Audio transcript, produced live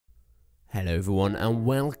Hello everyone and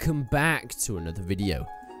welcome back to another video.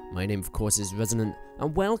 My name of course is Resonant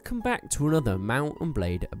and welcome back to another Mount &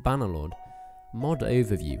 Blade Bannerlord mod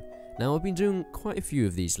overview. Now I've been doing quite a few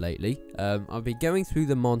of these lately. I've been going through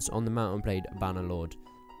the mods on the Mount & Blade Bannerlord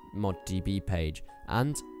mod DB page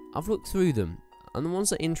and I've looked through them, and the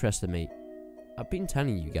ones that interested me I've been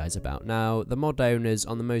telling you guys about. Now the mod owners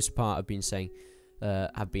on the most part have been saying,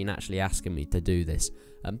 have been actually asking me to do this,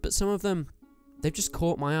 but some of them they've just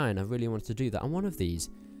caught my eye and I really wanted to do that, and one of these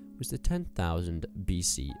was the 10,000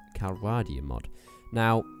 BC Calradia mod.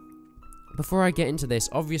 Now, before I get into this,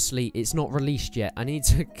 obviously it's not released yet. I need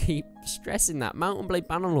to keep stressing that. Mount & Blade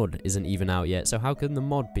Bannerlord isn't even out yet, so how can the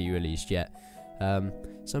mod be released yet?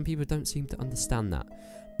 Some people don't seem to understand that.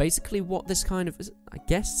 Basically what this kind of, I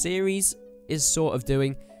guess, series is sort of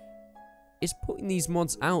doing is putting these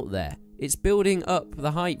mods out there. It's building up the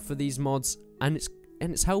hype for these mods, and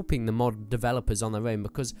it's helping the mod developers on their own,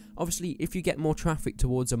 because obviously if you get more traffic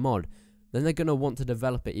towards a mod, then they're going to want to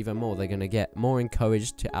develop it even more. They're going to get more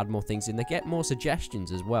encouraged to add more things in. They get more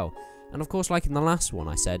suggestions as well. And of course, like in the last one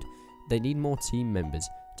I said, they need more team members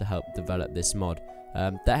to help develop this mod.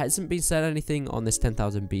 There hasn't been said anything on this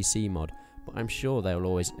 10,000 BC mod, but I'm sure they'll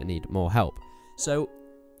always need more help. So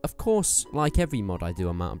of course, like every mod I do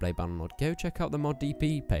on Mount & Blade Bannerlord, go check out the mod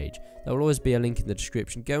DP page. There will always be a link in the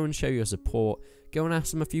description. Go and show your support. Go and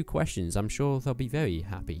ask them a few questions. I'm sure they'll be very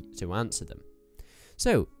happy to answer them.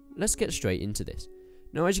 So, let's get straight into this.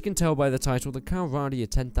 Now, as you can tell by the title, the Calradia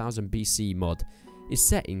 10,000 BC mod is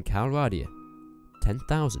set in Calradia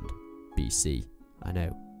 10,000 BC. I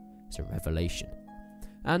know, it's a revelation.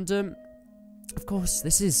 And of course,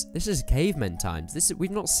 this is cavemen times.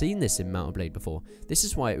 We've not seen this in Mount & Blade before. This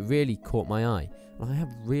is why it really caught my eye. And I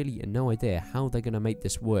have really no idea how they're going to make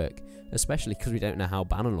this work, especially because we don't know how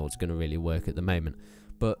Bannerlord's going to really work at the moment.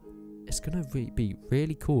 But it's going to be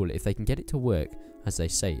really cool if they can get it to work as they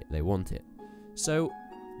say they want it. So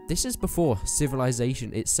this is before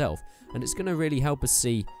civilization itself, and it's going to really help us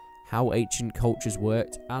see how ancient cultures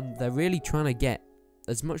worked, and they're really trying to get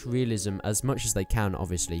as much realism as much as they can,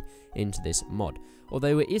 obviously, into this mod.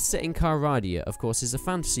 Although it is set in Calradia, of course, is a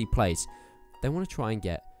fantasy place, they want to try and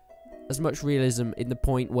get as much realism in the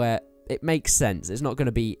point where it makes sense. It's not going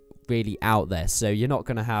to be really out there, so you're not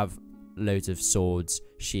going to have loads of swords,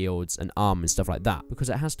 shields, and armor and stuff like that, because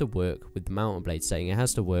it has to work with the Mount & Blade setting. It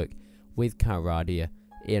has to work with Calradia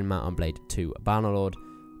in Mount & Blade 2 Bannerlord.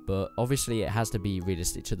 But obviously it has to be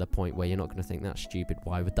realistic to the point where you're not going to think that's stupid.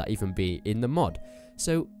 Why would that even be in the mod?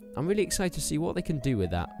 So I'm really excited to see what they can do with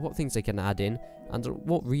that, what things they can add in, and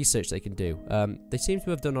what research they can do. They seem to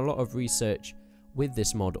have done a lot of research with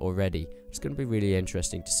this mod already. It's going to be really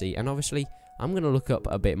interesting to see. And obviously I'm going to look up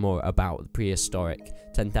a bit more about the prehistoric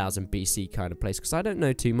 10,000 BC kind of place, because I don't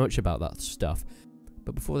know too much about that stuff.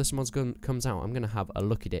 But before this mod comes out, I'm going to have a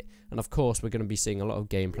look at it. And of course, we're going to be seeing a lot of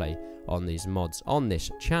gameplay on these mods on this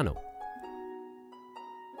channel.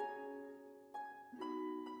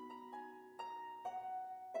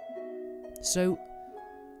 So,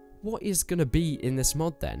 what is going to be in this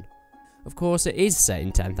mod then? Of course, it is set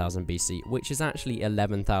in 10,000 BC, which is actually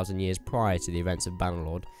 11,000 years prior to the events of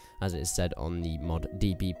Bannerlord, as it is said on the mod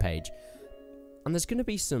DB page. And there's going to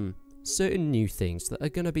be some certain new things that are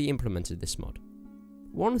going to be implemented in this mod.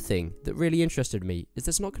 One thing that really interested me is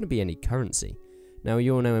there's not going to be any currency. Now,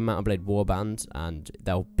 you all know in Mount & Blade Warband, and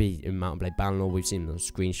they'll be in Mount & Blade Bannerlord, we've seen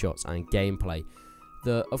those screenshots and gameplay,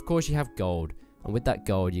 that of course you have gold, and with that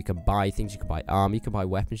gold you can buy things, you can buy armor, you can buy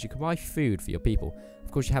weapons, you can buy food for your people.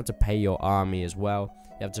 Of course you have to pay your army as well,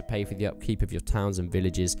 you have to pay for the upkeep of your towns and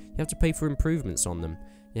villages, you have to pay for improvements on them,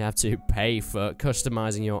 you have to pay for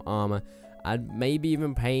customizing your armor, and maybe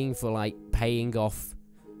even paying for like paying off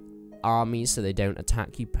armies so they don't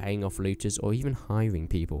attack you, paying off looters, or even hiring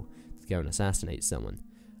people to go and assassinate someone.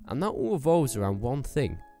 And that all revolves around one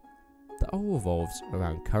thing. That all revolves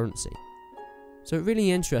around currency. So it really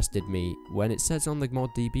interested me when it says on the mod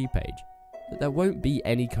DB page that there won't be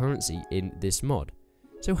any currency in this mod.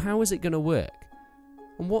 So how is it going to work?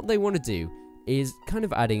 And what they want to do is kind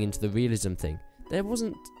of adding into the realism thing. There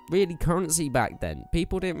wasn't really currency back then.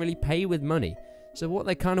 People didn't really pay with money. So what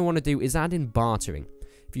they kind of want to do is add in bartering.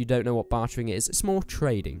 If you don't know what bartering is, it's more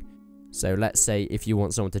trading. So let's say if you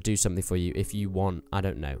want someone to do something for you, if you want, I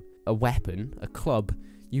don't know, a weapon, a club,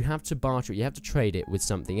 you have to barter it, you have to trade it with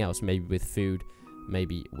something else, maybe with food,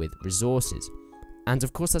 maybe with resources. And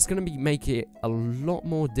of course that's going to make it a lot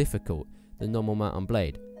more difficult than normal Mount &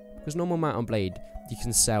 Blade. Because normal Mount & Blade, you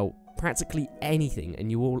can sell practically anything and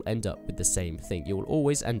you all end up with the same thing. You will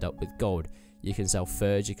always end up with gold. You can sell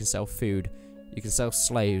furs, you can sell food, you can sell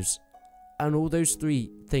slaves, and all those three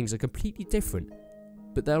things are completely different.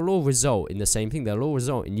 but they'll all result in the same thing. They'll all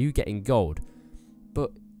result in you getting gold.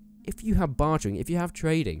 But if you have bartering, if you have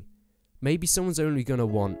trading, maybe someone's only going to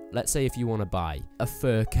want, let's say if you want to buy a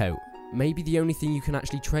fur coat, maybe the only thing you can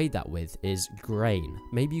actually trade that with is grain.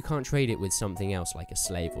 Maybe you can't trade it with something else like a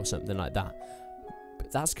slave or something like that.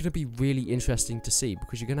 But that's going to be really interesting to see,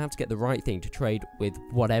 because you're going to have to get the right thing to trade with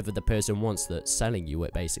whatever the person wants that's selling you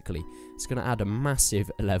it, basically. It's going to add a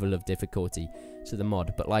massive level of difficulty to the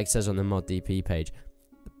mod. But like it says on the mod DP page,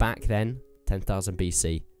 back then, 10,000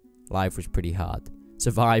 BC, life was pretty hard.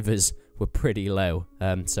 Survivors were pretty low,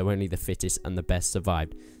 so only the fittest and the best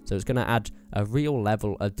survived. So it's going to add a real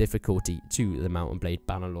level of difficulty to the Mount and Blade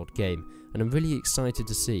Bannerlord game, and I'm really excited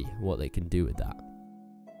to see what they can do with that.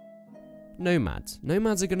 Nomads.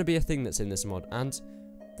 Nomads are going to be a thing that's in this mod, and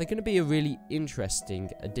they're going to be a really interesting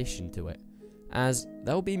addition to it, as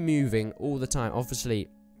they'll be moving all the time. Obviously,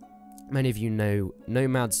 many of you know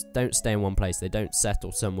nomads don't stay in one place, they don't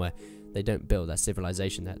settle somewhere. They don't build their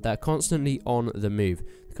civilization there. They're constantly on the move.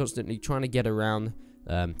 They're constantly trying to get around,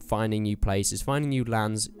 finding new places, finding new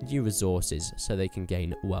lands, new resources, so they can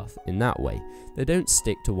gain wealth in that way. They don't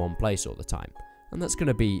stick to one place all the time. And that's going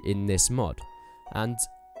to be in this mod. And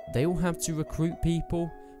they will have to recruit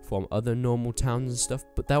people from other normal towns and stuff,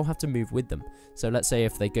 but they'll have to move with them. So let's say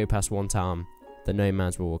if they go past one town, the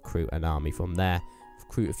nomads will recruit an army from there,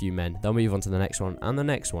 recruit a few men, they'll move on to the next one,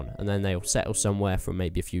 and then they'll settle somewhere for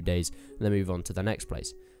maybe a few days, and then move on to the next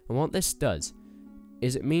place. And what this does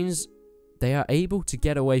is it means they are able to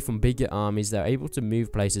get away from bigger armies, they're able to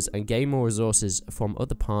move places and gain more resources from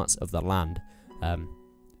other parts of the land,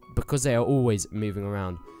 because they are always moving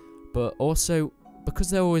around. But also, because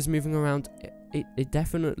they're always moving around, it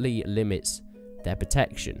definitely limits their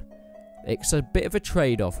protection. It's a bit of a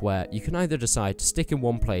trade-off where you can either decide to stick in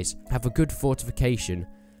one place, have a good fortification,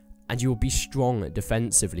 and you will be strong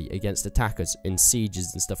defensively against attackers in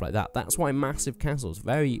sieges and stuff like that. That's why massive castles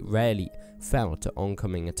very rarely fell to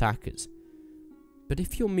oncoming attackers. But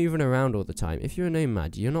if you're moving around all the time, if you're a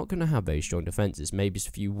nomad, you're not going to have very strong defenses. Maybe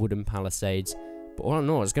a few wooden palisades, but all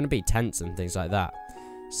in all, it's going to be tents and things like that.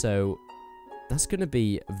 So that's going to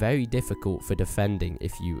be very difficult for defending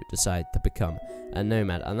if you decide to become a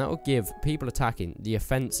nomad, and that will give people attacking, the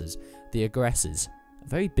offences, the aggressors, a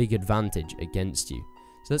very big advantage against you.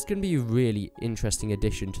 So that's going to be a really interesting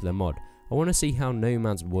addition to the mod. I want to see how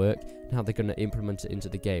nomads work and how they're going to implement it into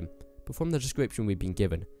the game, but from the description we've been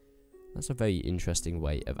given, that's a very interesting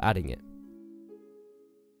way of adding it.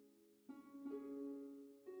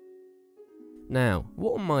 Now,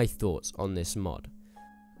 what are my thoughts on this mod?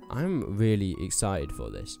 I'm really excited for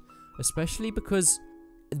this, especially because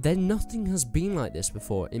nothing has been like this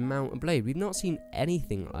before in Mount and Blade. We've not seen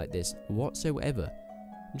anything like this whatsoever.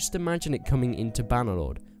 Just imagine it coming into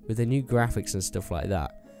Bannerlord with the new graphics and stuff like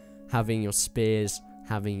that. Having your spears,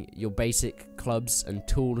 having your basic clubs and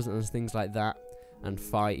tools and things like that, and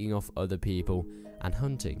fighting off other people, and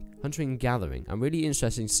hunting and gathering. I'm really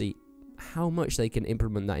interested to see how much they can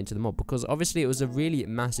implement that into the mod, because obviously it was a really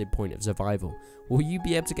massive point of survival. Will you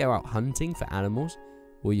be able to go out hunting for animals?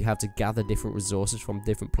 Will you have to gather different resources from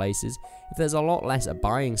different places? If there's a lot less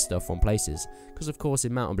buying stuff from places, because of course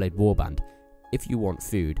in Mount and Blade Warband, if you want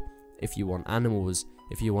food, if you want animals,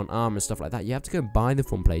 if you want armor and stuff like that, you have to go and buy them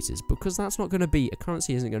from places, because that's not going to be, a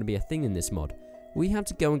currency isn't going to be a thing in this mod. We have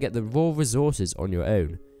to go and get the raw resources on your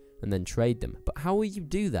own and then trade them. But how will you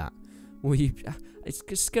do that? It's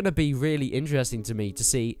just going to be really interesting to me to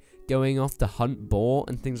see going off to hunt boar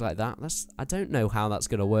and things like that. I don't know how that's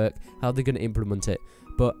going to work, how they're going to implement it,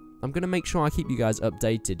 but I'm going to make sure I keep you guys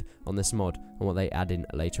updated on this mod and what they add in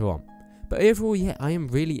later on. But overall, yeah, I am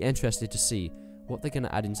really interested to see what they're going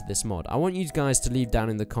to add into this mod. I want you guys to leave down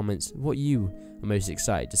in the comments what you are most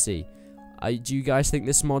excited to see. Do you guys think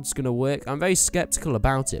this mod's going to work? I'm very skeptical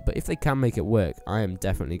about it, but if they can make it work, I am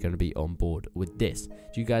definitely going to be on board with this.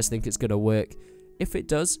 Do you guys think it's going to work? If it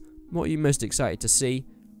does, what are you most excited to see?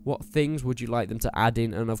 What things would you like them to add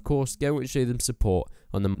in? And of course, go and show them support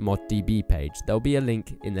on the ModDB page. There'll be a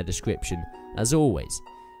link in the description, as always.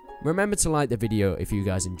 Remember to like the video if you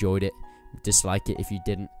guys enjoyed it, dislike it if you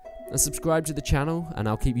didn't, and subscribe to the channel, and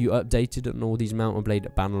I'll keep you updated on all these Mount and Blade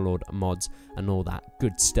Bannerlord mods and all that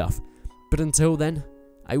good stuff. But until then,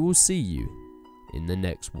 I will see you in the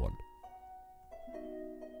next one.